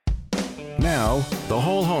Now, The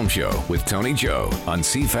Whole Home Show with Tony Joe on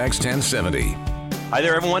CFAX 1070. Hi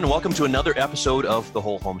there, everyone. Welcome to another episode of The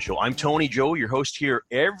Whole Home Show. I'm Tony Joe, your host here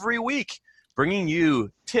every week, bringing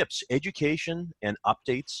you tips, education, and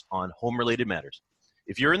updates on home-related matters.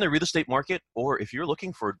 If you're in the real estate market, or if you're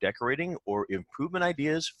looking for decorating or improvement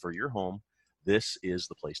ideas for your home, this is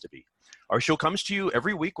the place to be. Our show comes to you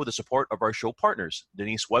every week with the support of our show partners,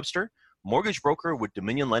 Denise Webster, mortgage broker with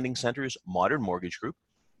Dominion Lending Center's Modern Mortgage Group,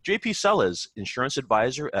 JP Sellers, insurance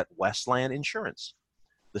advisor at Westland Insurance,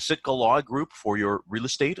 the Sitka Law Group for your real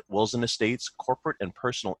estate, wills and estates, corporate and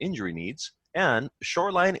personal injury needs, and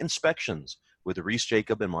Shoreline Inspections with Reese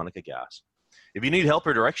Jacob and Monica Gass. If you need help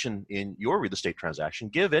or direction in your real estate transaction,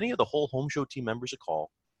 give any of the Whole Home Show team members a call.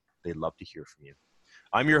 They'd love to hear from you.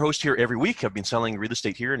 I'm your host here every week. I've been selling real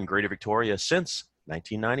estate here in Greater Victoria since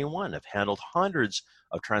 1991. I've handled hundreds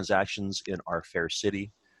of transactions in our fair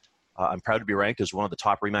city. I'm proud to be ranked as one of the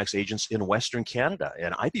top RE/MAX agents in Western Canada,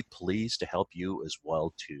 and I'd be pleased to help you as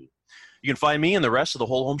well, too. You can find me and the rest of the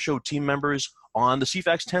Whole Home Show team members on the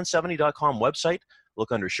CFAX1070.com website.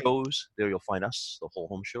 Look under shows. There you'll find us, the Whole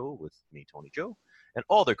Home Show with me, Tony Joe, and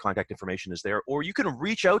all their contact information is there. Or you can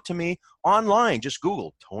reach out to me online. Just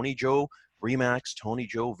Google Tony Joe RE/MAX, Tony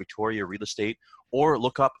Joe Victoria Real Estate, or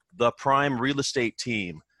look up the Prime Real Estate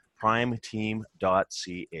Team,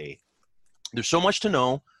 primeteam.ca. There's so much to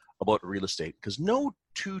know about real estate because no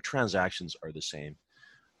two transactions are the same.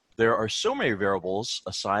 There are so many variables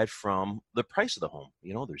aside from the price of the home.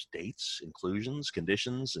 You know, there's dates, inclusions,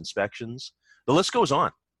 conditions, inspections. The list goes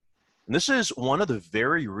on. And this is one of the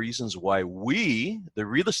very reasons why we, the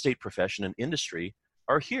real estate profession and industry,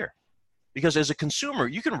 are here. Because as a consumer,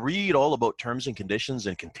 you can read all about terms and conditions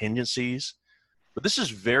and contingencies, but this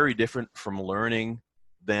is very different from learning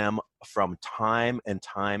them from time and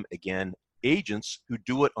time again, agents who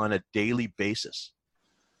do it on a daily basis.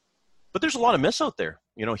 But there's a lot of myths out there,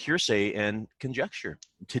 you know, hearsay and conjecture.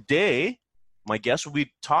 Today, my guest will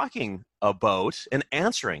be talking about and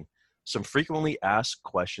answering some frequently asked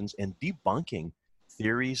questions and debunking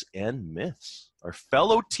theories and myths. Our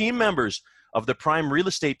fellow team members of the Prime Real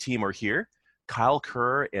Estate Team are here, Kyle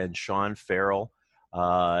Kerr and Sean Farrell.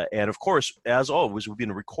 And of course, as always, we've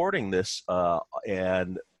been recording this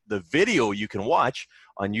and the video you can watch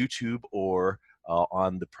on YouTube or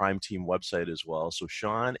on the Prime Team website as well. So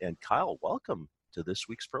Sean and Kyle, welcome to this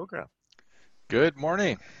week's program. Good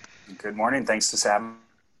morning. Good morning. Thanks to Sam.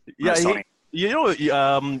 Yeah, you know,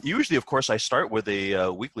 usually, of course, I start with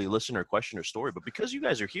a weekly listener question or story, but because you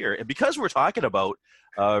guys are here and because we're talking about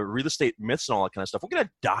real estate myths and all that kind of stuff, we're going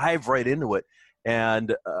to dive right into it.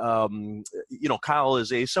 And, you know, Kyle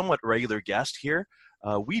is a somewhat regular guest here.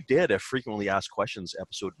 We did a frequently asked questions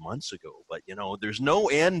episode months ago, but, you know, there's no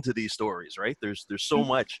end to these stories, right? There's so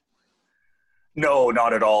much. No,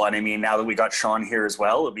 not at all. And I mean, now that we got Sean here as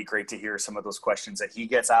well, it'd be great to hear some of those questions that he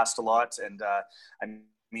gets asked a lot. And I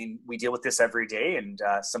mean, we deal with this every day, and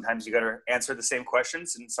sometimes you got to answer the same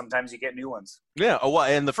questions, and sometimes you get new ones. Yeah. Well,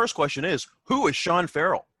 and the first question is, who is Sean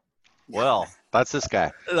Farrell? Well, that's this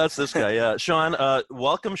guy. That's this guy. Yeah. Sean,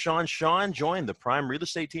 welcome, Sean. Sean joined the Prime Real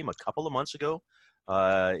Estate Team a couple of months ago.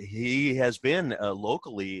 He has been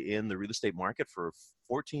locally in the real estate market for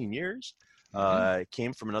 14 years.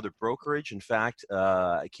 Came from another brokerage. In fact,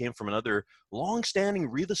 came from another long-standing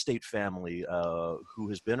real estate family who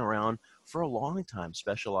has been around for a long time,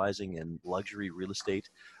 specializing in luxury real estate.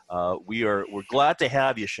 We're glad to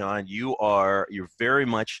have you, Sean. You're very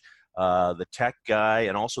much the tech guy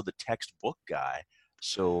and also the textbook guy.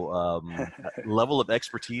 So level of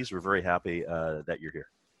expertise, we're very happy that you're here.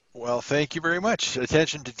 Well, thank you very much.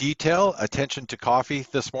 Attention to detail, attention to coffee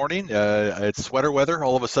this morning. It's sweater weather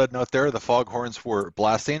all of a sudden out there. The foghorns were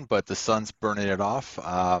blasting, but the sun's burning it off.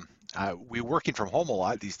 We're working from home a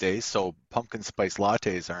lot these days, so pumpkin spice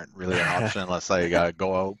lattes aren't really an option unless I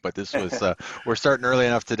go out. But this was we're starting early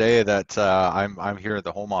enough today that I'm here at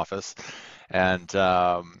the home office, and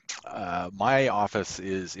my office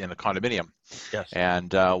is in a condominium. Yes.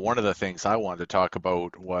 And one of the things I wanted to talk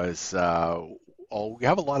about was we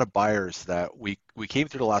have a lot of buyers that we came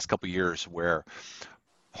through the last couple of years where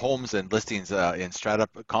homes and listings in strata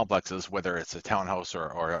complexes, whether it's a townhouse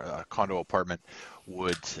or a condo apartment,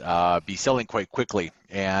 would be selling quite quickly.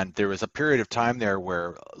 And there was a period of time there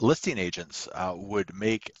where listing agents would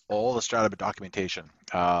make all the strata documentation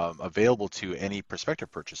available to any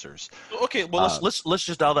prospective purchasers. Okay, well let's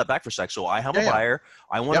just dial that back for a sec. So I have a buyer.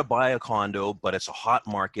 I want to buy a condo, but it's a hot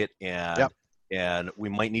market and we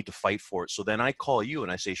might need to fight for it. So then I call you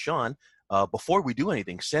and I say, Sean, before we do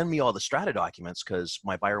anything, send me all the strata documents because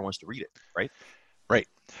my buyer wants to read it, right? Right.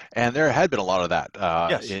 And there had been a lot of that.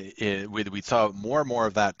 Yes. We saw more and more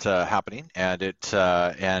of that happening, and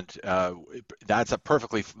that's a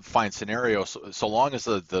perfectly fine scenario, so long as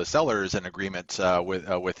the seller is in agreement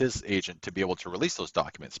with his agent to be able to release those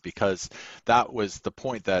documents, because that was the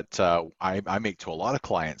point that I make to a lot of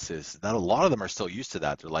clients, is that a lot of them are still used to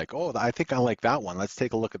that. They're like, oh, I think I like that one. Let's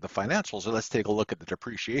take a look at the financials, or let's take a look at the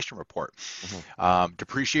depreciation report.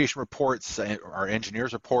 Depreciation reports are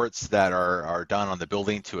engineers' reports that are done on the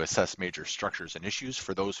building to assess major structures and issues,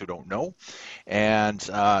 for those who don't know. And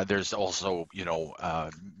there's also,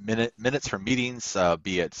 minutes from meetings,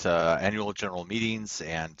 be it annual general meetings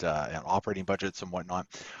and operating budgets and whatnot.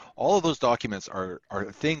 All of those documents are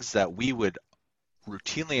things that we would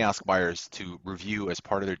routinely ask buyers to review as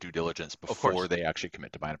part of their due diligence before they actually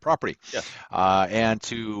commit to buying a property. Yes. And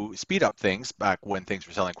to speed up things, back when things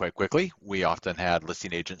were selling quite quickly, we often had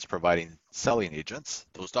listing agents providing selling agents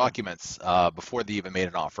those documents before they even made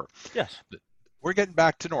an offer. Yes. We're getting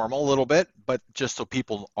back to normal a little bit, but just so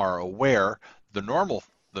people are aware, the normal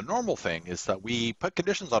thing is that we put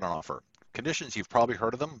conditions on an offer. Conditions, you've probably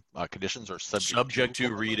heard of them. Conditions are subject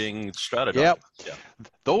to reading strata documents. Yeah.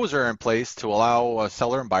 Those are in place to allow a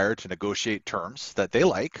seller and buyer to negotiate terms that they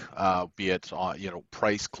like, be it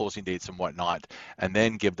price, closing dates, and whatnot, and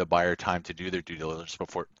then give the buyer time to do their due diligence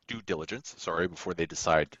before they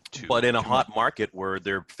decide to. But in a hot market where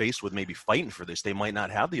they're faced with maybe fighting for this, they might not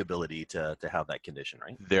have the ability to have that condition,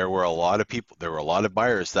 right? There were a lot of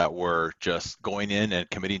buyers that were just going in and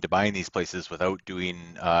committing to buying these places without doing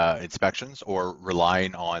inspections or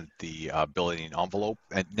relying on the building envelope.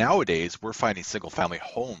 And nowadays, we're finding single-family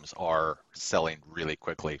homes are selling really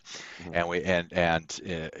quickly, and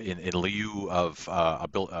in lieu of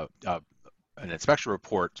an inspection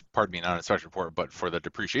report, not an inspection report, but for the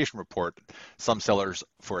depreciation report, some sellers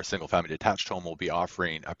for a single-family detached home will be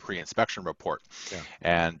offering a pre-inspection report. Yeah.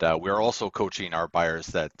 And we're also coaching our buyers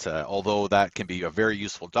that although that can be a very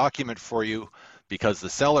useful document for you, because the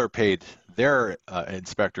seller paid their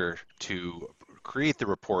inspector to create the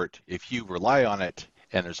report, if you rely on it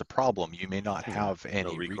and there's a problem, you may not have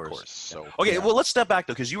any recourse. So, okay, well, let's step back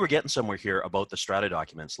though, because you were getting somewhere here about the strata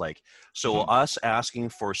documents. Us asking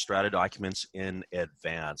for strata documents in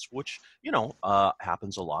advance, which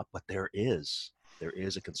happens a lot, but there is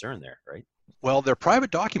a concern there, right? Well, they're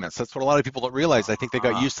private documents. That's what a lot of people don't realize. I think they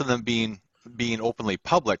got used to them being openly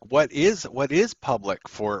public. What is public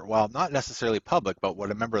for, well, not necessarily public, but what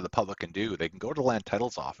a member of the public can do, they can go to land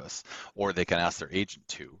title's office, or they can ask their agent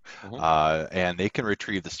to, and they can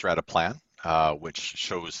retrieve the strata plan, which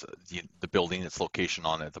shows the building, its location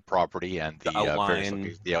on the property, and the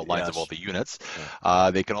outlines of all the units.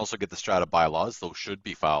 They can also get the strata bylaws. Those should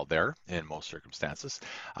be filed there in most circumstances.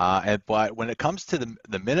 But when it comes to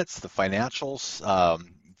the minutes, the financials,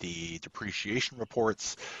 the depreciation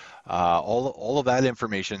reports, all of that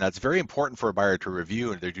information, that's very important for a buyer to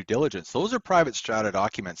review in their due diligence. Those are private strata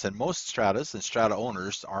documents, and most stratas and strata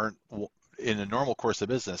owners aren't, in a normal course of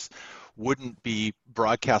business, wouldn't be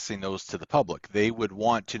broadcasting those to the public. They would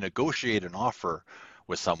want to negotiate an offer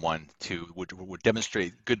with someone would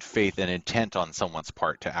demonstrate good faith and intent on someone's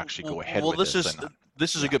part to actually go ahead with this.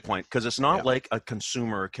 This is a good point, because it's not like a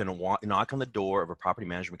consumer can knock on the door of a property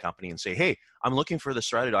management company and say, hey, I'm looking for the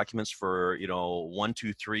strata documents for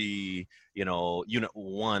 123 unit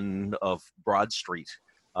 1 of Broad Street,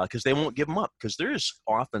 because they won't give them up, because there is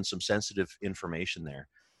often some sensitive information there.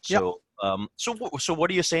 So so what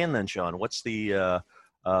are you saying then, Sean? What's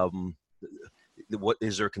what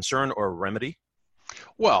is there a concern or a remedy?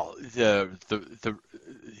 Well, the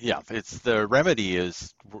remedy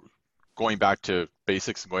is going back to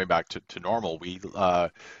basics and going back to normal. We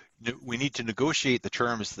need to negotiate the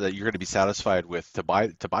terms that you're going to be satisfied with to buy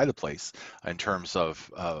the place, in terms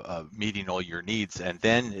of meeting all your needs, and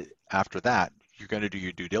then after that, you're going to do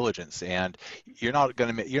your due diligence, and you're not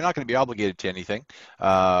going to be obligated to anything,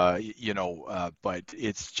 but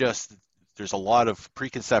it's just, there's a lot of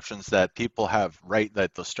preconceptions that people have,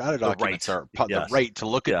 that the strata documents are the right to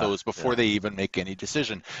look at those before they even make any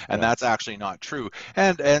decision, and that's actually not true.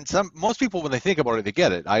 And most people, when they think about it, they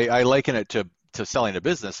get it. I liken it to selling a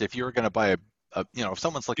business. If you're going to buy if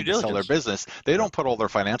someone's looking to sell their business, they don't put all their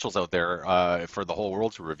financials out there for the whole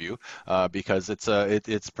world to review, because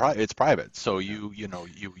it's private. So you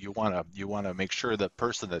want to make sure the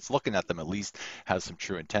person that's looking at them at least has some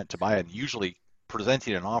true intent to buy it. And usually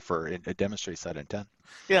presenting an offer, it demonstrates that intent.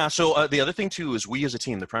 Yeah, so the other thing too is, we as a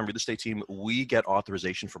team, the Prime Real Estate team, we get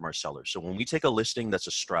authorization from our sellers. So when we take a listing that's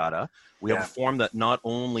a strata, we have a form that not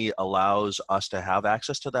only allows us to have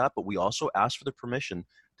access to that, but we also ask for the permission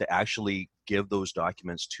to actually give those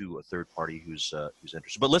documents to a third party who's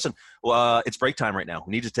interested. But listen, it's break time right now.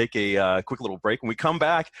 We need to take a quick little break. When we come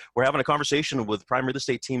back, we're having a conversation with Prime Real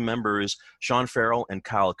Estate team members Sean Farrell and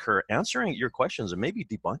Kyle Kerr, answering your questions and maybe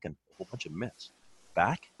debunking a whole bunch of myths.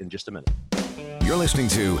 Back in just a minute. You're listening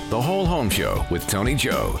to The Whole Home Show with Tony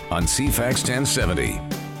Joe on CFAX 1070.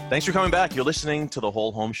 Thanks for coming back. You're listening to The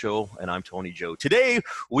Whole Home Show, and I'm Tony Joe. Today,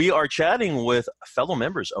 we are chatting with fellow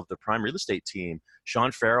members of the Prime Real Estate team,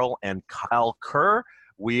 Sean Farrell and Kyle Kerr.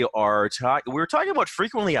 We were talking about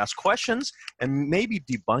frequently asked questions and maybe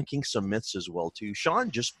debunking some myths as well, too.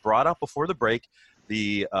 Sean just brought up before the break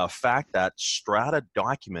the fact that strata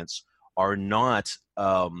documents are not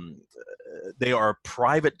they are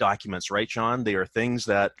private documents, right, Sean? They are things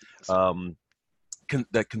that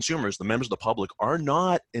that consumers, the members of the public, are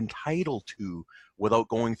not entitled to without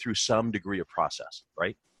going through some degree of process,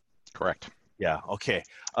 right? Correct. Yeah. Okay.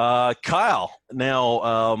 Kyle,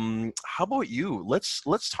 now, how about you?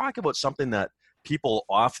 Let's talk about something that people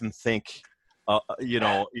often think,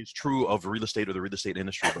 is true of real estate or the real estate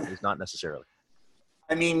industry, but is not necessarily.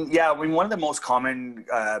 One of the most common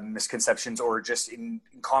misconceptions, or just in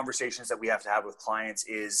conversations that we have to have with clients,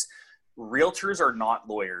 is realtors are not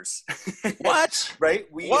lawyers. What? Right?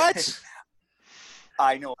 What?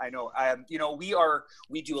 I know.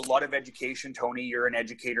 We do a lot of education. Tony, you're an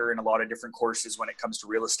educator in a lot of different courses when it comes to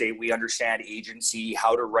real estate. We understand agency,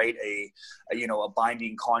 how to write a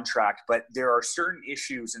binding contract, but there are certain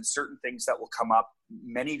issues and certain things that will come up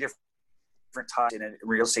many different times in a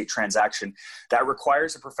real estate transaction that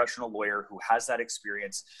requires a professional lawyer who has that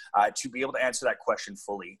experience to be able to answer that question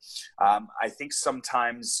fully. I think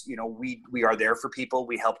sometimes, we are there for people.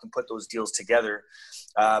 We help them put those deals together.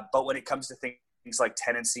 But when it comes to things like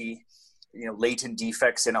tenancy, latent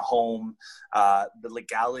defects in a home, the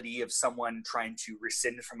legality of someone trying to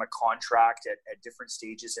rescind from a contract at different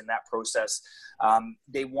stages in that process.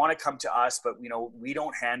 They want to come to us, but we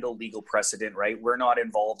don't handle legal precedent, right? We're not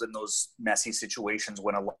involved in those messy situations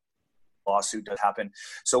when a lawsuit does happen.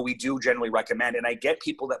 So we do generally recommend, and I get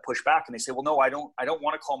people that push back and they say, well, no, I don't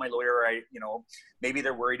want to call my lawyer. Maybe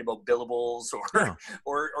they're worried about billables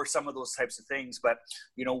or some of those types of things, but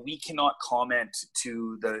we cannot comment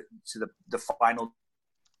to the final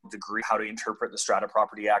degree how to interpret the Strata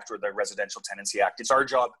Property Act or the Residential Tenancy Act. It's our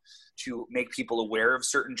job to make people aware of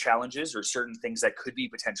certain challenges or certain things that could be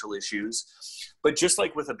potential issues. But just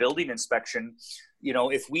like with a building inspection,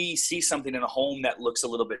 if we see something in a home that looks a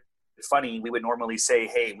little bit funny, we would normally say,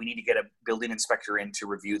 hey, we need to get a building inspector in to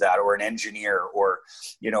review that, or an engineer, or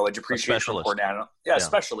a depreciation report. A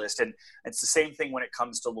specialist. And it's the same thing when it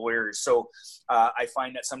comes to lawyers. So I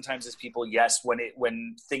find that sometimes as people, yes,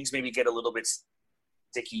 when things maybe get a little bit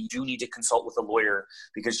sticky, you do need to consult with a lawyer,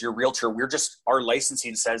 because your realtor, our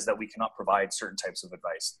licensing says that we cannot provide certain types of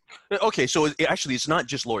advice. Okay, so actually it's not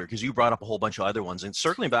just lawyer, because you brought up a whole bunch of other ones. And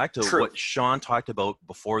circling back to what Sean talked about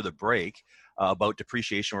before the break, about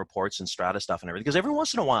depreciation reports and strata stuff and everything, because every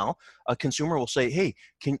once in a while a consumer will say, hey,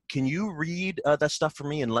 can you read that stuff for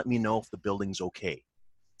me and let me know if the building's okay?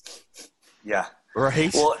 Yeah.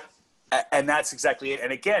 Right. Well, and that's exactly it.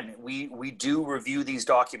 And again, we do review these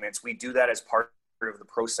documents. We do that as part of the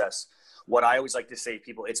process. What I always like to say to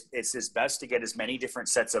people, it's best to get as many different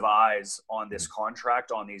sets of eyes on this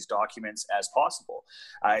contract, on these documents as possible.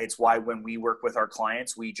 It's why when we work with our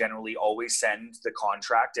clients, we generally always send the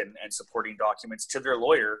contract and supporting documents to their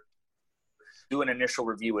lawyer, do an initial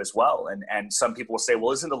review as well. And some people will say,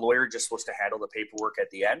 well, isn't the lawyer just supposed to handle the paperwork at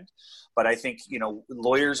the end? But I think,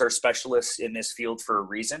 lawyers are specialists in this field for a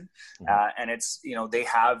reason. And it's, they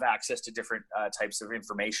have access to different types of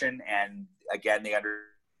information. And again, they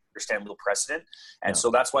understand legal precedent. And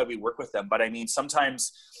so that's why we work with them. But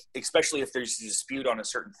sometimes, especially if there's a dispute on a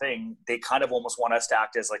certain thing, they kind of almost want us to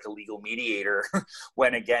act as like a legal mediator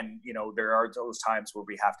when, again, there are those times where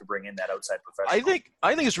we have to bring in that outside professional.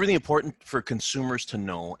 I think it's really important for consumers to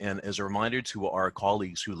know, and as a reminder to our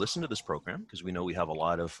colleagues who listen to this program, because we know we have a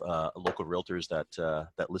lot of local realtors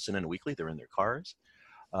that listen in weekly. They're in their cars.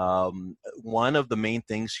 One of the main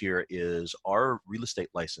things here is our real estate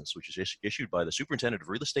license, which is issued by the Superintendent of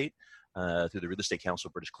Real Estate through the Real Estate Council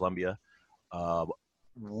of British Columbia.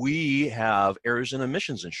 We have errors and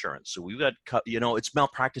omissions insurance. So we've got, it's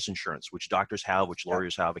malpractice insurance, which doctors have, which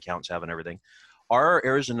lawyers have, accountants have, and everything. Our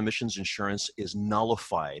errors and omissions insurance is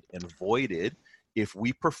nullified and voided if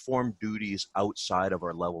we perform duties outside of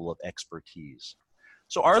our level of expertise.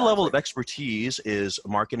 So our level of expertise is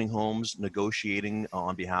marketing homes, negotiating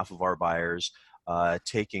on behalf of our buyers,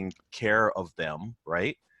 taking care of them,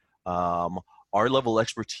 right? Our level of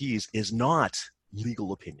expertise is not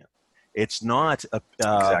legal opinion. It's not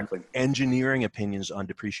Exactly. engineering opinions on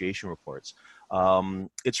depreciation reports.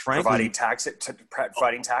 It's frankly Providing tax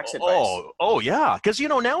advice. oh yeah, because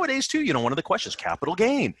nowadays too, one of the questions, capital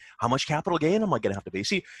gain. How much capital gain am I going to have to pay?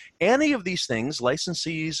 See, any of these things,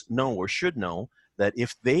 licensees know or should know that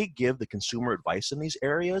if they give the consumer advice in these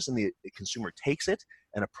areas and the consumer takes it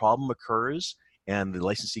and a problem occurs and the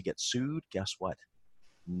licensee gets sued, guess what?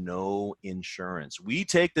 No insurance. We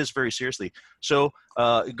take this very seriously. So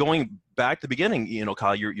going back to the beginning,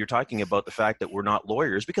 Kyle, you're talking about the fact that we're not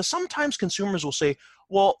lawyers, because sometimes consumers will say,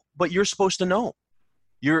 well, but you're supposed to know.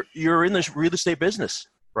 You're in this real estate business,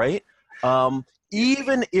 right?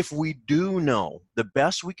 Even if we do know, the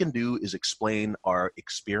best we can do is explain our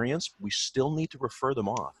experience. We still need to refer them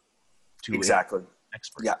off to exactly. an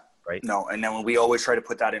expert. Yeah. Right. No, and then we always try to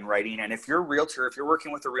put that in writing. And if you're a realtor, if you're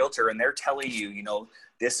working with a realtor and they're telling you,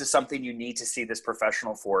 this is something you need to see this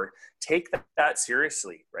professional for, take that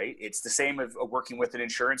seriously, right? It's the same of working with an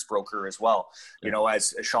insurance broker as well. Yeah.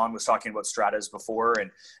 As Sean was talking about stratas before,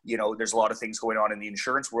 and, there's a lot of things going on in the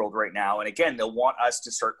insurance world right now. And again, they'll want us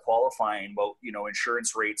to start qualifying about,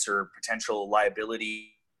 insurance rates or potential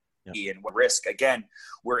liability. Yeah. And what risk. Again,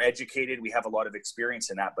 we're educated, we have a lot of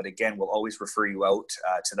experience in that, but again, we'll always refer you out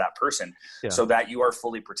to that person so that you are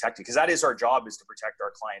fully protected, because that is our job, is to protect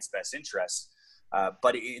our clients' best interests.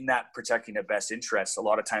 But in that protecting the best interests, a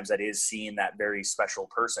lot of times that is seeing that very special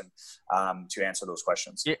person to answer those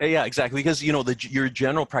questions. Yeah, exactly. Because your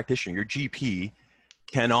general practitioner, your GP,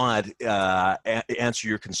 cannot answer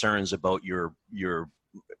your concerns about your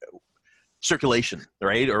circulation,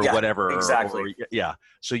 right? Or whatever. Exactly.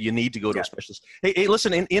 So you need to go to a specialist. Hey,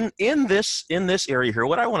 listen, in this area here,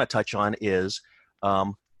 what I want to touch on is,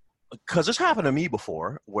 because this happened to me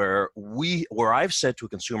before, where I've said to a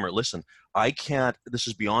consumer, listen, I can't, this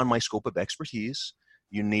is beyond my scope of expertise.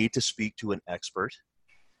 You need to speak to an expert.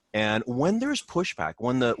 And when there's pushback,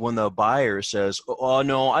 when the buyer says, oh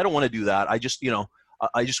no, I don't want to do that, I just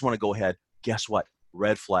want to go ahead, guess what?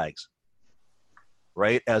 Red flags.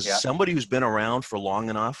 Right? As somebody who's been around for long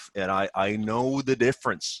enough, and I know the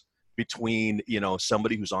difference between,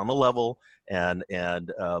 somebody who's on the level and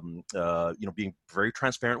being very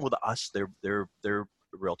transparent with us, their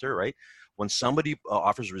realtor, right? When somebody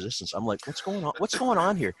offers resistance, I'm like, what's going on? What's going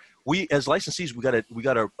on here? We, as licensees, we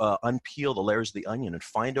gotta unpeel the layers of the onion and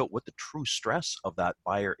find out what the true stress of that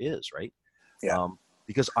buyer is, right? Yeah.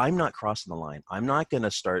 Because I'm not crossing the line. I'm not going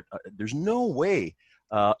to start. There's no way.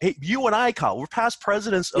 Hey, you and I, Kyle, we're past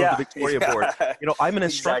presidents of the Victoria Board. I'm an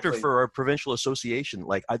instructor for our provincial association.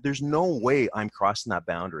 There's no way I'm crossing that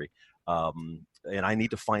boundary. And I need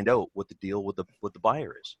to find out what the deal with the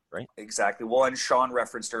buyer is, right? Exactly. Well, and Sean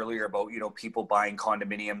referenced earlier about, people buying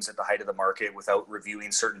condominiums at the height of the market without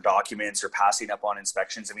reviewing certain documents or passing up on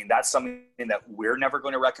inspections. I mean, that's something that we're never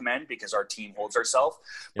going to recommend, because our team holds ourselves.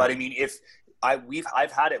 Yeah. But I mean,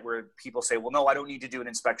 I've had it where people say, well, no, I don't need to do an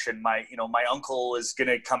inspection. My uncle is going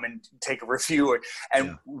to come and take a review.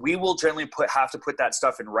 And we will generally have to put that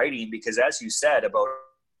stuff in writing, because as you said about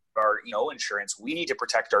our insurance, we need to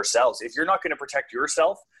protect ourselves. If you're not going to protect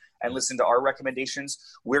yourself and listen to our recommendations,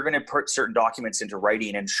 we're going to put certain documents into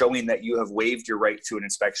writing and showing that you have waived your right to an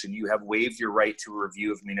inspection. You have waived your right to a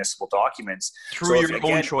review of municipal documents through your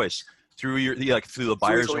own choice. Through the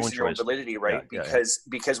buyer's own choice. Validity, right?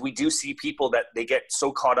 Because we do see people that they get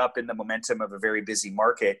so caught up in the momentum of a very busy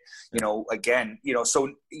market. So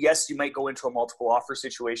yes, you might go into a multiple offer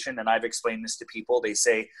situation, and I've explained this to people. They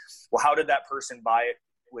say, well, how did that person buy it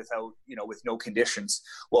without, with no conditions?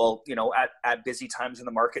 Well, at busy times in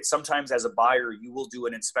the market, sometimes as a buyer, you will do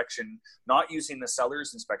an inspection, not using the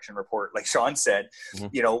seller's inspection report, like Sean said,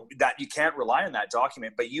 that you can't rely on that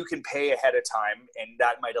document, but you can pay ahead of time, and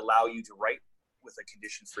that might allow you to write with a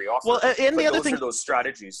condition-free offer. Well, and the other thing, are those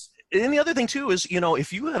strategies. And the other thing too is,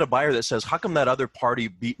 if you had a buyer that says, how come that other party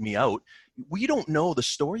beat me out? We don't know the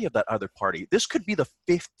story of that other party. This could be the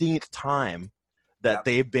 15th time that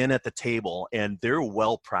they've been at the table, and they're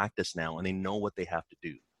well practiced now, and they know what they have to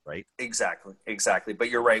do, right? Exactly.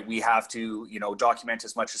 But you're right. We have to, document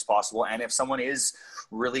as much as possible. And if someone is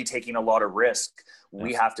really taking a lot of risk,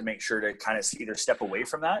 we have to make sure to kind of either step away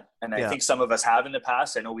from that. And I think some of us have in the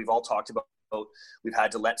past. I know we've all talked about, we've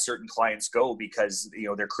had to let certain clients go because,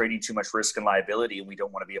 they're creating too much risk and liability, and we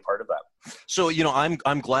don't want to be a part of that. So,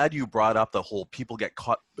 I'm glad you brought up the whole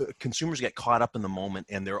consumers get caught up in the moment,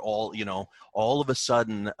 and they're all, all of a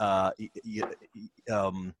sudden,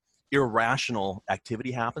 irrational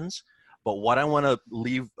activity happens. But what I want to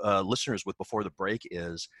leave listeners with before the break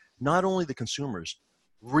is not only the consumers,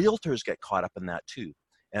 realtors get caught up in that too.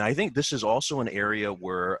 And I think this is also an area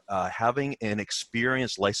where having an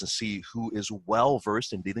experienced licensee who is well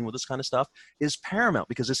versed in dealing with this kind of stuff is paramount,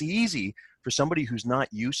 because it's easy for somebody who's not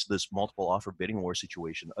used to this multiple offer bidding war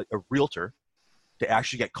situation, a realtor, to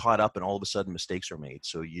actually get caught up and all of a sudden mistakes are made.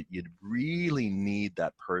 So you'd really need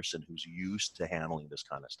that person who's used to handling this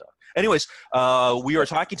kind of stuff. Anyways, we are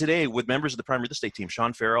talking today with members of the Prime Real Estate team,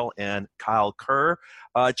 Sean Farrell and Kyle Kerr.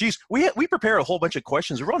 Geez, we prepare a whole bunch of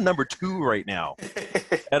questions. We're on number 2 right now,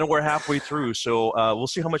 and we're halfway through. So we'll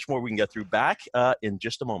see how much more we can get through. Back in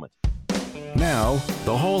just a moment. Now,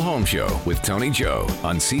 The Whole Home Show with Tony Joe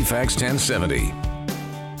on CFAX 1070.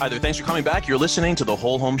 Hi there. Thanks for coming back. You're listening to The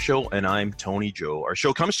Whole Home Show, and I'm Tony Joe. Our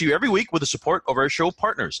show comes to you every week with the support of our show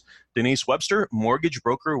partners: Denise Webster, mortgage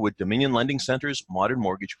broker with Dominion Lending Center's Modern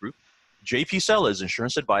Mortgage Group; JP Sellers,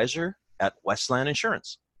 insurance advisor at Westland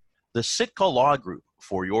Insurance; the Sitka Law Group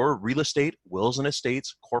for your real estate, wills and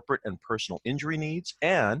estates, corporate and personal injury needs;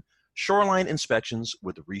 and Shoreline Inspections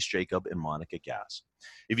with Reese Jacob and Monica Gass.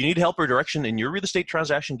 If you need help or direction in your real estate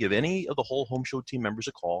transaction, give any of the Whole Home Show team members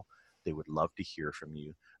a call. They would love to hear from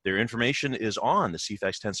you. Their information is on the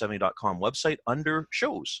CFAX1070.com website under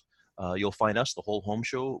shows. You'll find us, The Whole Home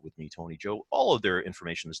Show, with me, Tony Joe. All of their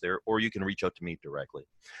information is there, or you can reach out to me directly.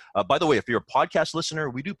 By the way, if you're a podcast listener,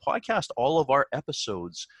 we do podcast all of our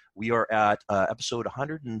episodes. We are at episode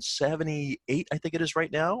 178, I think it is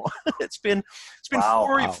right now. It's been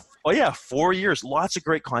Wow. 4 years. Lots of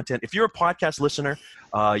great content. If you're a podcast listener,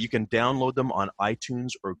 you can download them on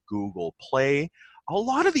iTunes or Google Play. A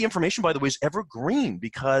lot of the information, by the way, is evergreen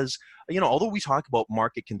because, although we talk about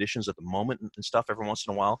market conditions at the moment and stuff every once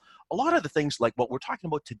in a while, a lot of the things like what we're talking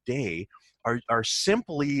about today are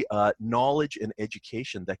simply knowledge and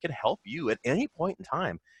education that can help you at any point in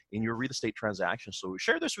time in your real estate transaction. So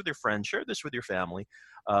share this with your friends, share this with your family.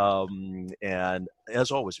 And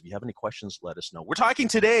as always, if you have any questions, let us know. We're talking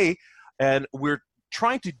today, and we're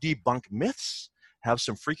trying to debunk myths, have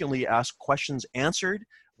some frequently asked questions answered.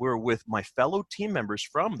 We're with my fellow team members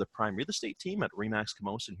from the Prime Real Estate team at RE/MAX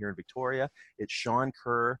Camosun here in Victoria. It's Sean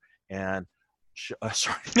Kerr and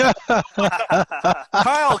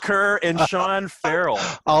Kyle Kerr and Sean Farrell.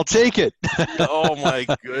 I'll take it. Oh my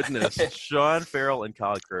goodness, Sean Farrell and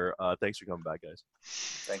Kyle Kerr. Thanks for coming back, guys.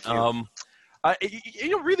 Thank you.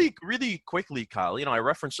 Really, really quickly, Kyle, I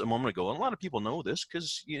referenced a moment ago, and a lot of people know this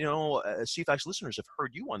because, CFAX listeners have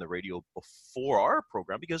heard you on the radio before our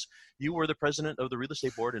program because you were the president of the real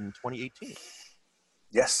estate board in 2018.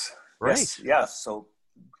 Yes. Right. Yes. Yeah. So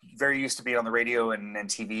very used to being on the radio and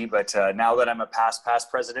TV, but now that I'm a past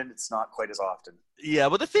president, it's not quite as often. Yeah,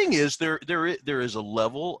 but the thing is, there is a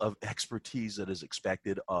level of expertise that is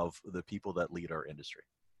expected of the people that lead our industry.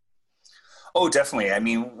 Oh, definitely. I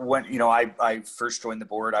mean, when I first joined the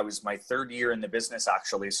board, I was my 3rd year in the business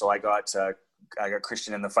actually, so I got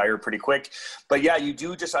Christian in the fire pretty quick. But yeah, you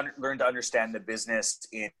do just learn to understand the business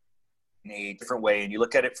in a different way, and you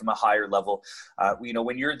look at it from a higher level.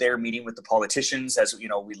 When you're there meeting with the politicians, as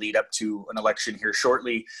we lead up to an election here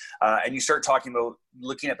shortly, and you start talking about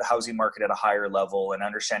looking at the housing market at a higher level and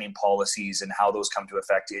understanding policies and how those come to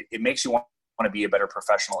effect, it makes you want to be a better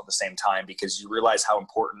professional at the same time, because you realize how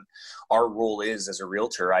important our role is as a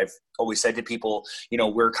realtor. I've always said to people,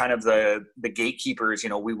 we're kind of the gatekeepers.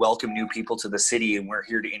 We welcome new people to the city, and we're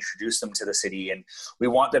here to introduce them to the city, and we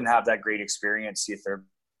want them to have that great experience if they're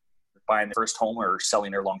buying their first home or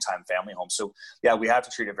selling their long-time family home. So yeah, we have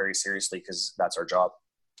to treat it very seriously because that's our job.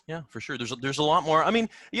 Yeah, for sure. There's a lot more. I mean,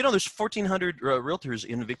 there's 1,400 realtors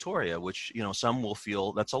in Victoria, which, some will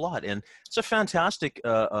feel that's a lot. And it's a fantastic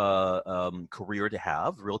career to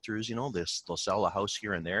have. Realtors, they'll sell a house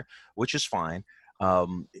here and there, which is fine.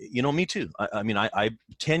 Me too. I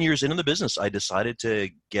 10 years into the business, I decided to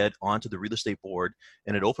get onto the real estate board,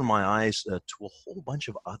 and it opened my eyes to a whole bunch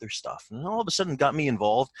of other stuff. And all of a sudden got me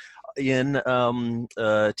involved in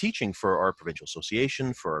teaching for our provincial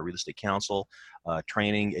association, for our real estate council,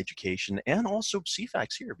 training, education, and also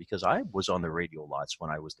CFAX here, because I was on the radio lots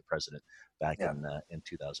when I was the president back in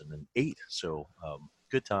 2008. So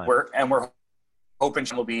good time. We're hoping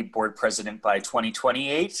we'll be board president by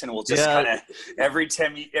 2028, and we'll just kind of every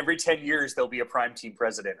 10 years there'll be a prime team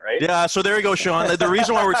president, right? Yeah. So there you go, Sean. The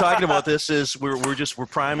reason why we're talking about this is we're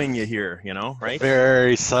priming you here, right?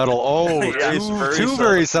 Very subtle. Oh, yeah,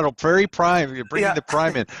 very subtle. Very prime. You're bringing the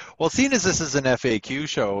prime in. Well, seeing as this is an FAQ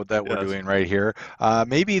show that we're doing right here,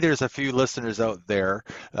 maybe there's a few listeners out there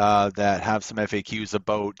that have some FAQs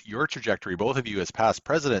about your trajectory, both of you as past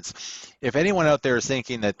presidents. If anyone out there is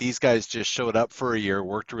thinking that these guys just showed up for for a year,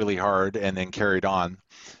 worked really hard, and then carried on.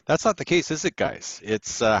 That's not the case, is it, guys?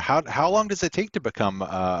 It's how long does it take to become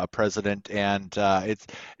a president? And I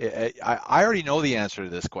already know the answer to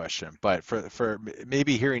this question, but for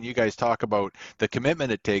maybe hearing you guys talk about the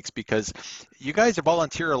commitment it takes, because you guys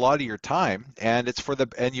volunteer a lot of your time, and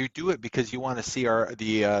and you do it because you want to see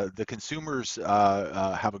the consumers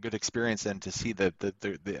have a good experience and to see the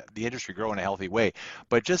industry grow in a healthy way.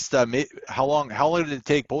 But just how long did it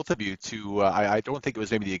take both of you to? I don't think it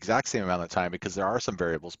was maybe the exact same amount of time because there are some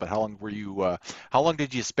variables. But how long were you? How long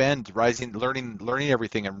did you spend learning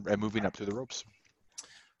everything and moving up through the ropes?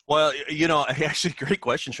 Well, actually, great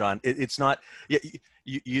question, Sean. It's not.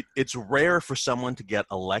 It's rare for someone to get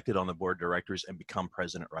elected on the board of directors and become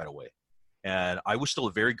president right away. And I was still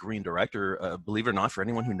a very green director. Believe it or not, for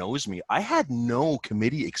anyone who knows me, I had no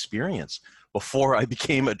committee experience before I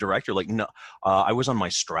became a director. I was on my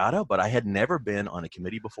strata, but I had never been on a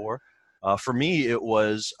committee before. For me, it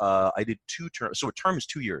was I did 2 terms. So a term is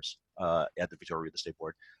 2 years at the Victoria Real Estate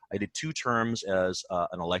Board. I did 2 terms as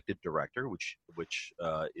an elected director, which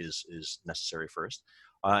is necessary first,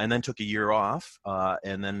 and then took a year off,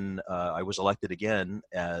 and then I was elected again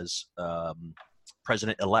as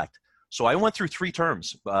president-elect. So I went through 3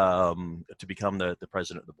 terms to become the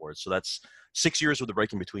president of the board. So that's 6 years with a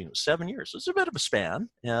break in between. It was 7 years. So it's a bit of a span,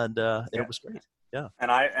 and it was great. Yeah.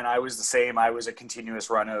 And I was the same. I was a continuous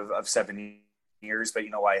run of 7 years, but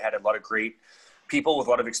I had a lot of great people with a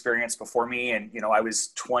lot of experience before me. And, I was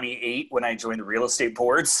 28 when I joined the real estate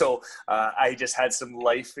board. So I just had some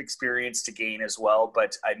life experience to gain as well.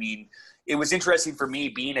 But I mean, it was interesting for me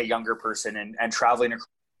being a younger person and traveling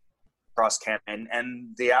across Canada,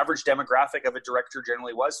 and the average demographic of a director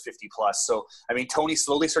generally was 50 plus. So, I mean, Tony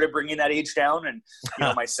slowly started bringing that age down, and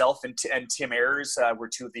myself and Tim Ayers were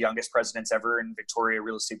 2 of the youngest presidents ever in Victoria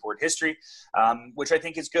Real Estate Board history, which I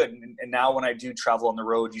think is good. And now when I do travel on the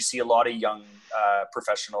road, you see a lot of young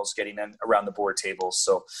professionals getting in around the board tables.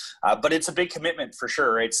 So, but it's a big commitment for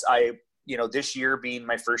sure. This year being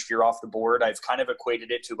my first year off the board, I've kind of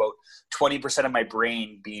equated it to about 20% of my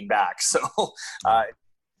brain being back. So,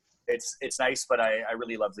 it's nice, but I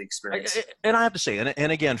really love the experience. And I have to say,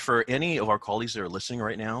 and again, for any of our colleagues that are listening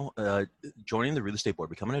right now, joining the real estate board,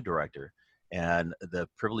 becoming a director, and the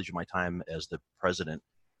privilege of my time as the president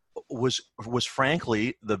was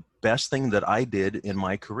frankly the best thing that I did in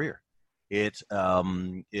my career. It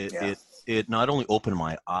not only opened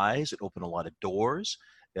my eyes, it opened a lot of doors.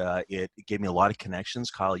 It gave me a lot of connections.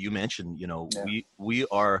 Kyle, you mentioned, we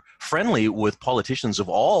are friendly with politicians of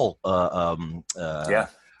all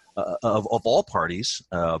of all parties,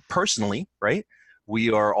 personally, right?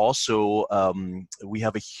 We are also, we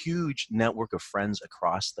have a huge network of friends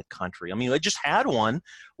across the country. I mean, I just had one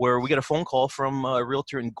where we got a phone call from a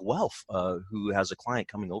realtor in Guelph who has a client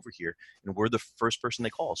coming over here, and we're the first person they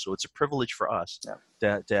call. So it's a privilege for us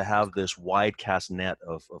to have this wide cast net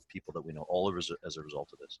of people that we know, all as a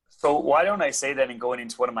result of this. So why don't I say that and going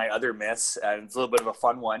into one of my other myths, and it's a little bit of a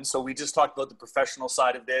fun one. So we just talked about the professional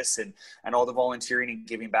side of this and all the volunteering and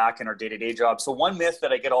giving back in our day-to-day job. So one myth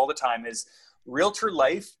that I get all the time is realtor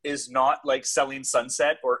life is not like Selling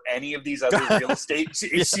Sunset or any of these other real estate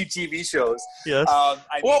HGTV shows. Yes.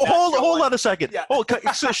 Hold on a second. Yeah.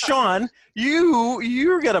 So Sean,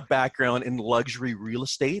 you got a background in luxury real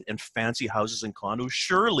estate and fancy houses and condos.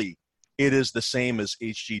 Surely it is the same as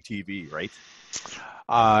HGTV, right?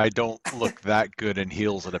 I don't look that good in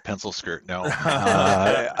heels and a pencil skirt. No,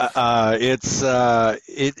 it's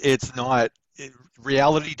not.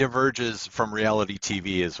 Reality diverges from reality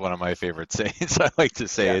TV is one of my favorite sayings. I like to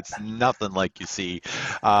say it's nothing like you see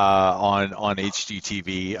on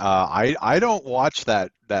HGTV. I don't watch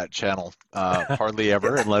that channel hardly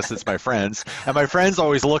ever unless it's my friends, and my friends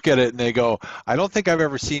always look at it and they go, "I don't think I've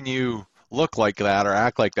ever seen you look like that or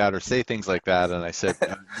act like that or say things like that." And I said,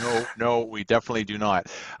 no, we definitely do not.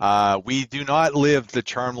 We do not live the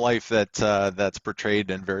charm life that's portrayed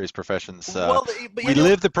in various professions. We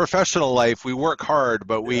live the professional life. We work hard,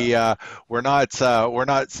 but we're not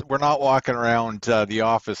walking around the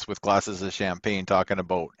office with glasses of champagne talking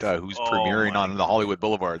about who's premiering on the Hollywood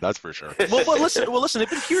Boulevard. That's for sure. Well, listen.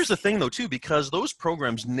 But here's the thing, though, too, because those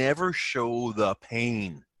programs never show the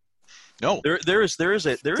pain. No, there is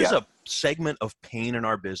a segment of pain in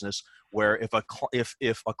our business where if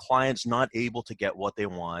a client's not able to get what they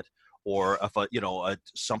want, or if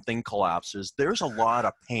something collapses, there's a lot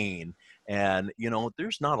of pain, and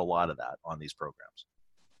there's not a lot of that on these programs.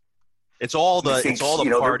 It's all the think, it's all the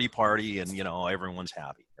you know, party, and everyone's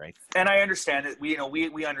happy, right? And I understand that we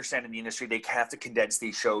understand in the industry they have to condense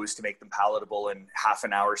these shows to make them palatable in half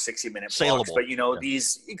an hour, 60-minute blocks. But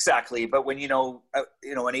these exactly. But when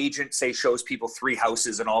an agent say shows people 3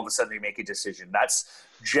 houses and all of a sudden they make a decision, that's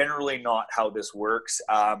generally not how this works.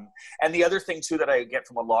 And the other thing too that I get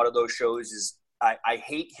from a lot of those shows is I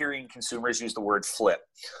hate hearing consumers use the word flip.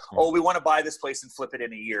 Oh, we want to buy this place and flip it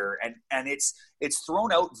in a year. And it's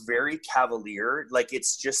thrown out very cavalier. Like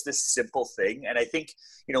it's just this simple thing. And I think,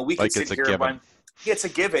 we can sit here and it's a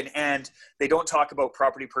given. And they don't talk about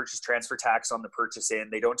property purchase transfer tax on the purchase in.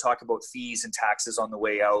 They don't talk about fees and taxes on the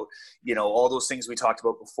way out. All those things we talked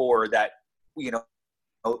about before that,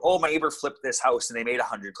 oh, my neighbor flipped this house and they made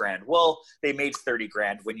 $100,000. Well, they made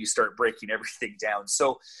 $30,000 when you start breaking everything down.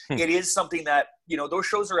 So it is something that, those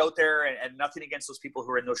shows are out there and nothing against those people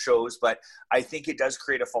who are in those shows, but I think it does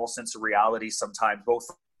create a false sense of reality sometimes, both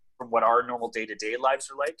from what our normal day-to-day lives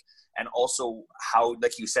are like, and also how,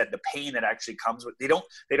 like you said, the pain that actually comes with, they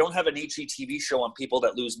don't have an HGTV show on people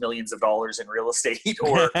that lose millions of dollars in real estate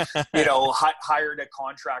or, hired a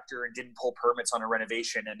contractor and didn't pull permits on a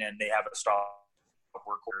renovation and then they have a stop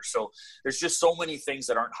work order. So there's just so many things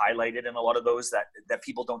that aren't highlighted in a lot of those that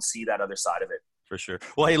people don't see that other side of it. For sure.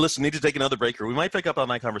 Well, hey, listen, need to take another break here. We might pick up on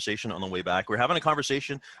that conversation on the way back. We're having a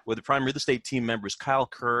conversation with the Prime Real Estate team members, Kyle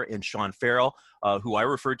Kerr and Sean Farrell, who I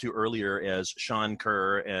referred to earlier as Sean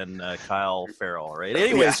Kerr and Kyle Farrell. All right.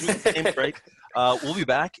 Anyways, we can take a break. We'll be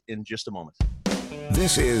back in just a moment.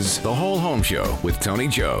 This is The Whole Home Show with Tony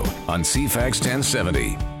Joe on CFAX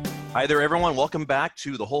 1070. Hi there, everyone. Welcome back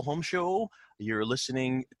to The Whole Home Show. You're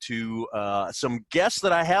listening to some guests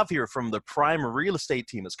that I have here from the Prime Real Estate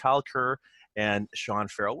team. It's Kyle Kerr and Sean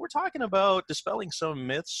Farrell. We're talking about dispelling some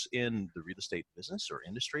myths in the real estate business or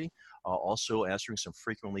industry, also answering some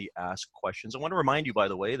frequently asked questions. I want to remind you, by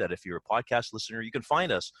the way, that if you're a podcast listener, you can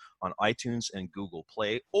find us on iTunes and Google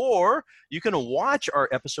Play, or you can watch our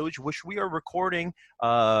episodes, which we are recording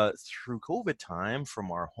through COVID time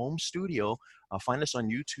from our home studio. Find us on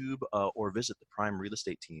YouTube or visit the Prime Real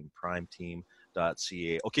Estate team,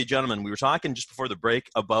 primeteam.ca. Okay, gentlemen, we were talking just before the break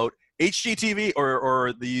about HGTV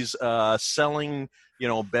or these selling,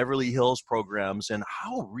 Beverly Hills programs and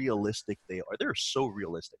how realistic they are. They're so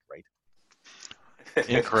realistic, right?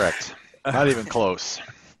 Incorrect. Not even close.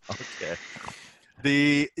 Okay.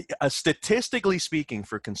 Statistically speaking,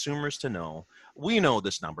 for consumers to know, we know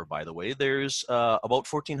this number, by the way. There's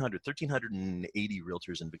about 1,380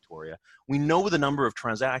 realtors in Victoria. We know the number of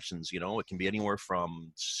transactions. It can be anywhere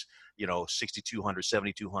from 6,200,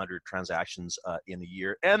 7,200 transactions in a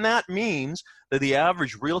year, and that means that the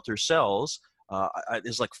average realtor sells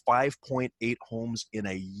is like 5.8 homes in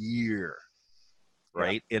a year,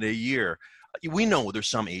 right? Yeah. In a year. We know there's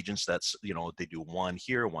some agents that's, they do one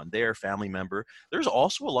here, one there, family member. There's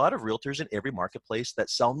also a lot of realtors in every marketplace that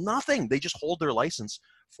sell nothing. They just hold their license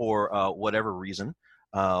for whatever reason.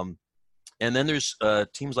 And then there's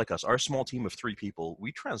teams like us, our small team of 3 people.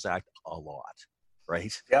 We transact a lot,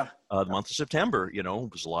 right? Yeah. The month of September,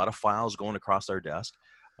 there's a lot of files going across our desk.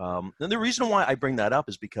 And the reason why I bring that up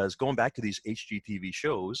is because going back to these HGTV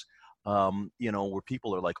shows, where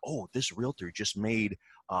people are like, oh, this realtor just made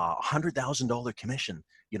 $100,000 commission,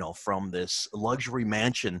 from this luxury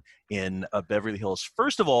mansion in Beverly Hills.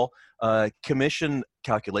 First of all, commission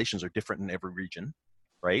calculations are different in every region,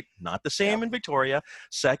 right? Not the same in Victoria.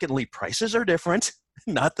 Secondly, prices are different,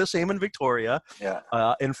 not the same in Victoria. Yeah.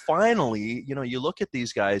 And finally, you look at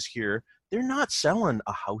these guys here, they're not selling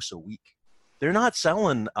a house a week. They're not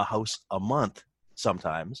selling a house a month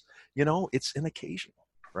sometimes. It's an occasional.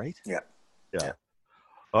 Right? Yeah.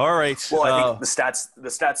 All right. Well, I think the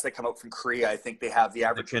stats that come out from CREA, I think they have the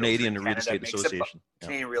average Canadian Real Estate Association.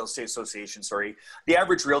 Canadian Real Estate Association, sorry. The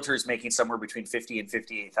average realtor is making somewhere between $50,000 and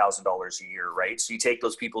 $58,000 a year, right? So you take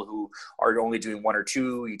those people who are only doing 1 or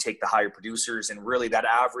 2, you take the higher producers, and really that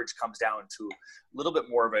average comes down to a little bit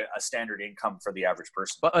more of a standard income for the average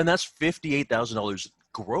person. And that's $58,000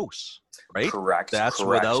 gross, right? Correct. That's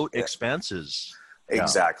correct. Without expenses.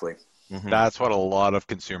 Exactly. Mm-hmm. That's what a lot of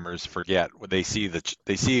consumers forget when they see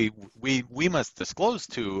we must disclose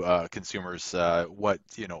to consumers what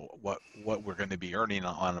we're going to be earning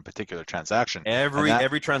on a particular transaction.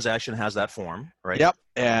 Every transaction has that form, right? Yep.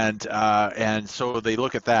 And so they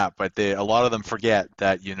look at that, but a lot of them forget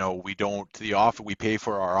that we pay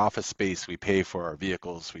for our office space, we pay for our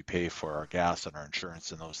vehicles, we pay for our gas and our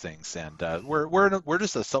insurance and those things, and we're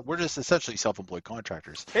just essentially self-employed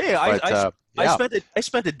contractors. Hey, I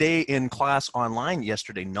spent a day in class online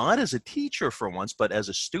yesterday, not as a teacher for once, but as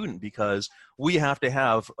a student, because we have to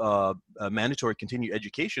have a mandatory continued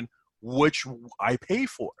education, which I pay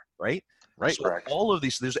for, right? Right. So Correct. all of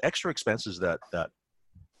these, there's extra expenses that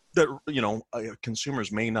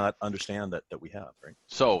consumers may not understand that we have, right?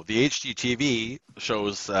 So the HGTV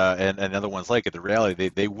shows and other ones like it. The reality,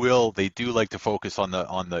 they do like to focus on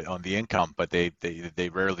the income, but they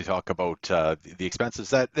rarely talk about the expenses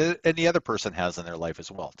that any other person has in their life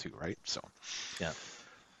as well too, right? So yeah,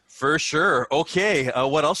 for sure. Okay,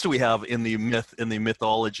 what else do we have in the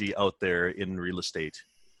mythology out there in real estate?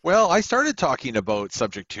 well, I started talking about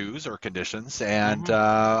subject twos or conditions, and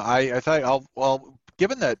I thought,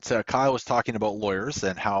 given that Kyle was talking about lawyers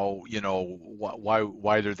and how,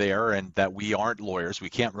 why they're there, and that we aren't lawyers, we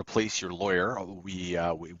can't replace your lawyer. We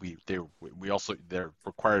also, they're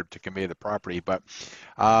required to convey the property, but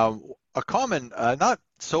a common, not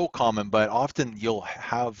so common, but often you'll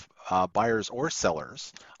have buyers or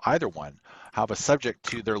sellers, either one, have a subject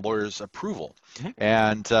to their lawyer's approval.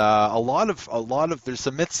 And a lot of there's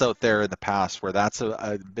some myths out there in the past where that's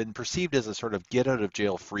been perceived as a sort of get out of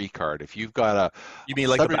jail free card. If you've got you mean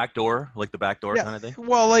like the back door, yeah, kind of thing?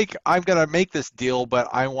 Well, like, I'm gonna make this deal, but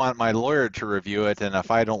I want my lawyer to review it, and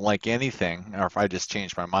if I don't like anything, or if I just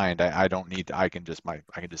change my mind, I don't need. I can just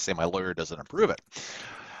say my lawyer doesn't approve it.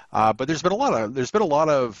 But there's been a lot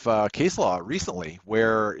of case law recently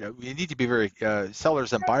where you need to be very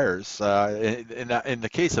sellers and buyers. In the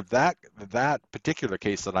case of that particular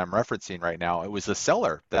case that I'm referencing right now, it was the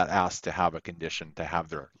seller that asked to have a condition to have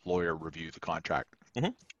their lawyer review the contract.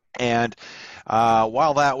 And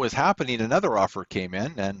while that was happening, another offer came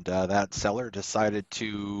in, and that seller decided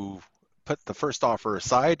to put the first offer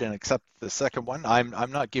aside and accept the second one.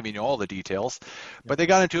 I'm not giving you all the details, but they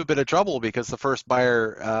got into a bit of trouble because the first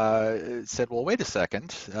buyer said, "Well, wait a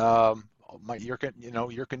second. Your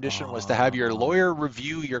condition was to have your lawyer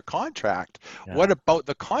review your contract. Yeah. What about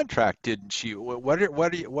the contract? Didn't you? What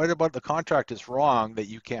about the contract is wrong that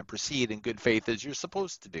you can't proceed in good faith as you're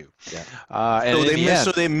supposed to do?" Yeah.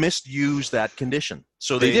 So they misused that condition.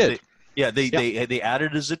 So they did. They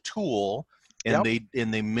added it as a tool. And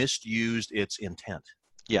they misused its intent.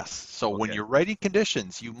 Yes. So when you're writing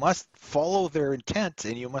conditions, you must follow their intent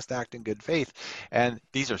and you must act in good faith. And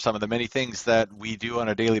these are some of the many things that we do on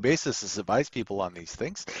a daily basis is advise people on these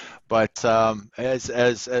things. But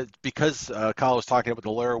because Kyle was talking about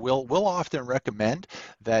the lawyer, we'll often recommend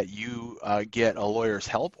that you get a lawyer's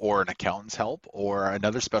help or an accountant's help or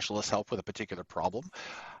another specialist's help with a particular problem.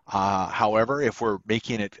 However, if we're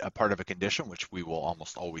making it a part of a condition, which we will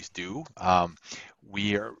almost always do,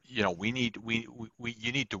 you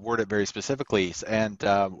need to word it very specifically. And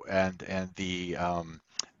the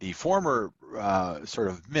former sort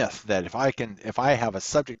of myth that if I have a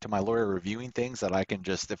subject to my lawyer reviewing things, that I can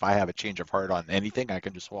just, if I have a change of heart on anything, I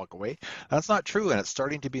can just walk away. That's not true, and it's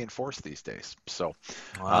starting to be enforced these days. So.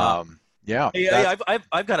 Wow. Yeah.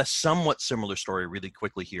 I've got a somewhat similar story really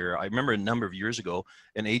quickly here. I remember a number of years ago,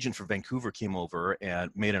 an agent from Vancouver came over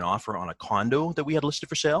and made an offer on a condo that we had listed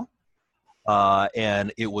for sale.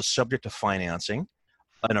 And it was subject to financing.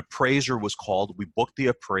 An appraiser was called. We booked the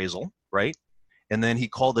appraisal, right? And then he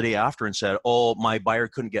called the day after and said, "Oh, my buyer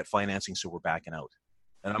couldn't get financing, so we're backing out."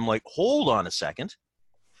 And I'm like, hold on a second.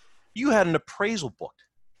 You had an appraisal booked.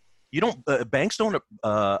 You don't, banks don't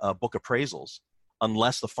book appraisals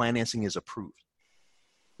unless the financing is approved.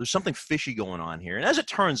 There's something fishy going on here. And as it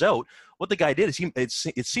turns out, what the guy did is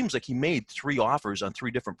it seems like he made 3 offers on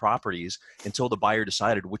 3 different properties until the buyer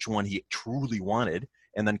decided which one he truly wanted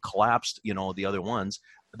and then collapsed, the other ones.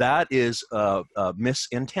 That is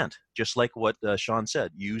misintent, just like what Sean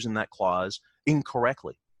said, using that clause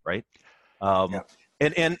incorrectly, right?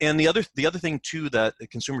 And the other thing too that the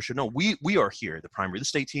consumer should know, we are here, the prime real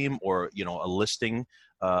estate team or a listing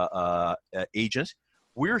agent.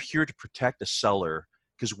 We're here to protect the seller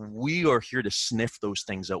because we are here to sniff those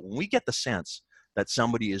things out. When we get the sense that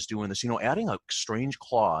somebody is doing this, adding a strange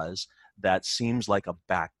clause that seems like a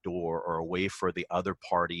backdoor or a way for the other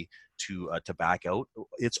party to back out,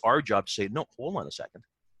 it's our job to say, no, hold on a second.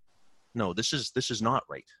 No, this is not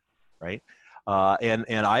right?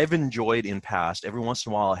 And I've enjoyed in past, every once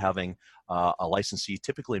in a while, having a licensee,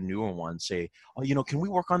 typically a newer one, say, "Oh, can we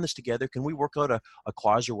work on this together? Can we work out a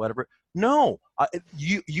clause or whatever?" No,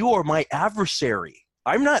 you are my adversary.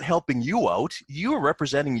 I'm not helping you out. You are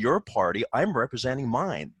representing your party. I'm representing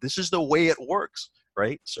mine. This is the way it works,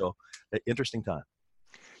 right? So, interesting time.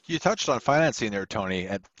 You touched on financing there, Tony,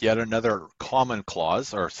 and yet another common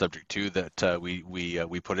clause or subject to that we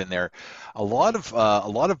put in there. A lot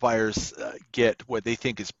of buyers get what they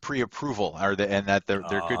think is pre-approval, and that they're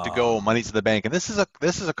good to go, money's in the bank. And this is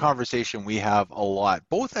a conversation we have a lot,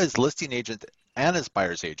 both as listing agents and as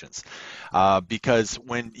buyer's agents. Because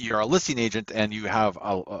when you're a listing agent and you have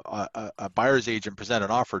a buyer's agent present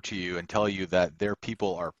an offer to you and tell you that their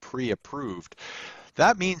people are pre-approved,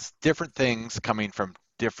 that means different things coming from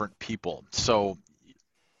different people. So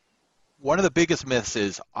one of the biggest myths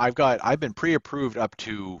is I've been pre-approved up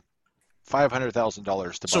to $500,000 to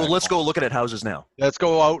buy. So let's go looking at houses now. Let's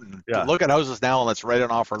go out and look at houses now, and let's write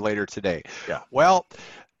an offer later today. Yeah. Well,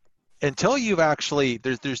 until you've actually,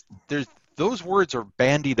 there's those words are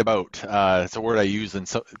bandied about. It's a word I used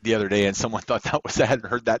the other day, and someone thought I hadn't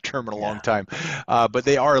heard that term in a long time. But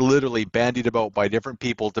they are literally bandied about by different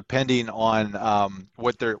people depending on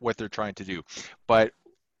what they're trying to do. But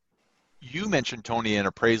you mentioned, Tony, an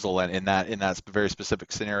appraisal, and in that very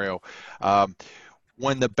specific scenario,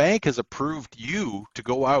 when the bank has approved you to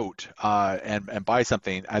go out and buy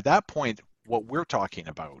something, at that point, what we're talking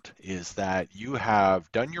about is that you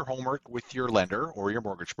have done your homework with your lender or your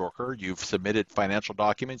mortgage broker. You've submitted financial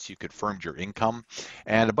documents, you confirmed your income,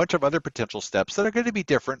 and a bunch of other potential steps that are going to be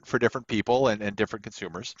different for different people and different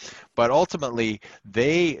consumers. But ultimately,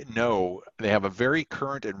 they know they have a very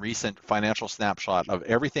current and recent financial snapshot of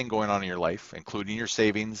everything going on in your life, including your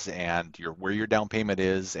savings and where your down payment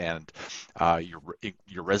is and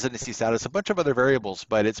your residency status, a bunch of other variables.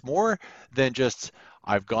 But it's more than just,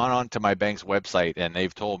 I've gone onto my bank's website and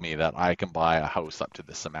they've told me that I can buy a house up to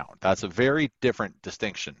this amount. That's a very different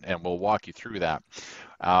distinction, and we'll walk you through that.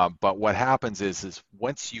 But what happens is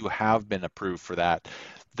once you have been approved for that,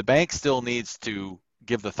 the bank still needs to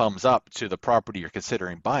give the thumbs up to the property you're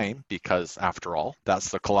considering buying, because after all, that's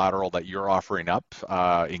the collateral that you're offering up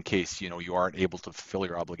in case you aren't able to fulfill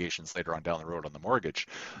your obligations later on down the road on the mortgage.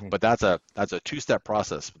 Mm-hmm. But that's a two-step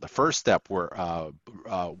process. The first step where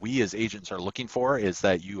we as agents are looking for is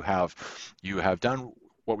that you have done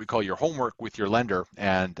what we call your homework with your lender,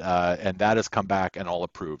 and that has come back and all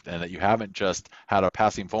approved, and that you haven't just had a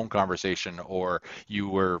passing phone conversation, or you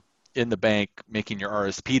were in the bank making your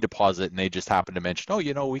RSP deposit and they just happen to mention,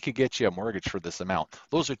 we could get you a mortgage for this amount.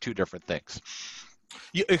 Those are two different things.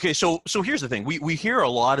 Yeah, okay, so here's the thing. We hear a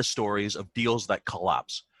lot of stories of deals that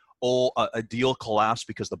collapse. A deal collapsed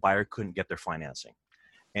because the buyer couldn't get their financing.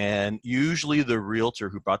 And usually the realtor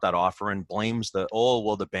who brought that offer in blames the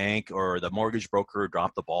bank or the mortgage broker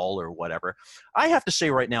dropped the ball or whatever. I have to say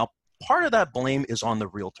right now, part of that blame is on the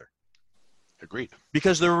realtor. Agreed.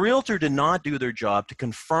 Because the realtor did not do their job to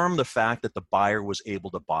confirm the fact that the buyer was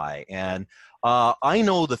able to buy. And I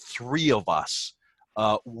know the three of us,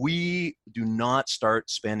 we do not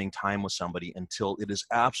start spending time with somebody until it is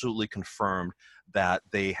absolutely confirmed that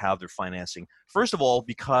they have their financing. First of all,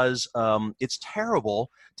 because it's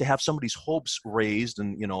terrible to have somebody's hopes raised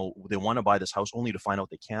and, they want to buy this house only to find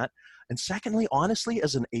out they can't. And secondly, honestly,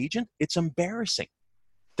 as an agent, it's embarrassing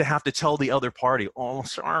to have to tell the other party,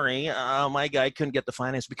 sorry, my guy couldn't get the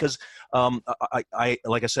finance, because I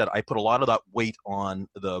like I said, I put a lot of that weight on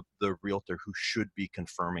the realtor who should be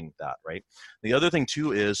confirming that, right? The other thing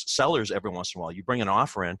too is sellers, every once in a while, you bring an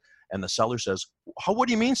offer in and the seller says, what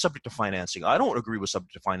do you mean subject to financing? I don't agree with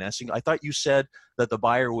subject to financing. I thought you said that the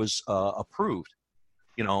buyer was approved.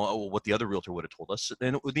 What the other realtor would have told us.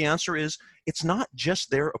 And the answer is, it's not just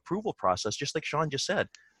their approval process, just like Sean just said.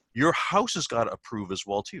 Your house has got to approve as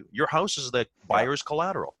well too. Your house is the buyer's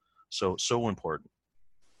collateral. So important.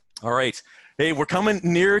 All right. Hey, we're coming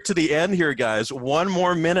near to the end here, guys. One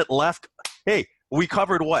more minute left. Hey, we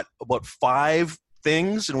covered what? About 5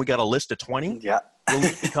 things, and we got a list of 20? Yeah. We'll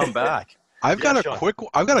need to come back. I've got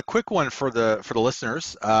a quick one for the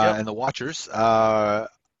listeners and the watchers.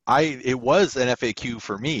 It was an FAQ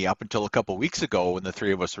for me up until a couple of weeks ago when the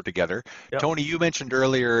three of us were together. Yep. Tony, you mentioned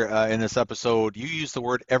earlier in this episode, you used the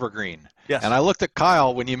word evergreen. Yes. And I looked at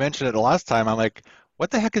Kyle when you mentioned it the last time. I'm like, what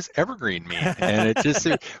the heck does evergreen mean? And it just,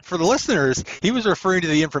 for the listeners, he was referring to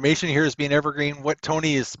the information here as being evergreen. What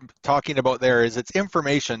Tony is talking about there is it's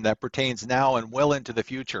information that pertains now and well into the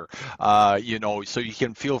future. So you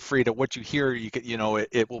can feel free to what you hear,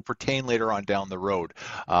 it will pertain later on down the road.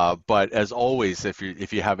 But as always, if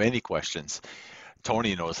you have any questions,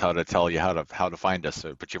 Tony knows how to tell you how to find us,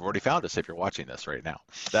 but you've already found us if you're watching this right now.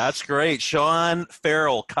 That's great. Sean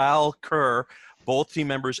Farrell, Kyle Kerr, both team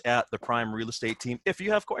members at the Prime Real Estate Team. If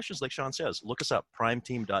you have questions, like Sean says, look us up,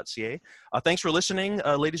 primeteam.ca. Thanks for listening,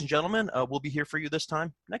 ladies and gentlemen. We'll be here for you this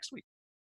time next week.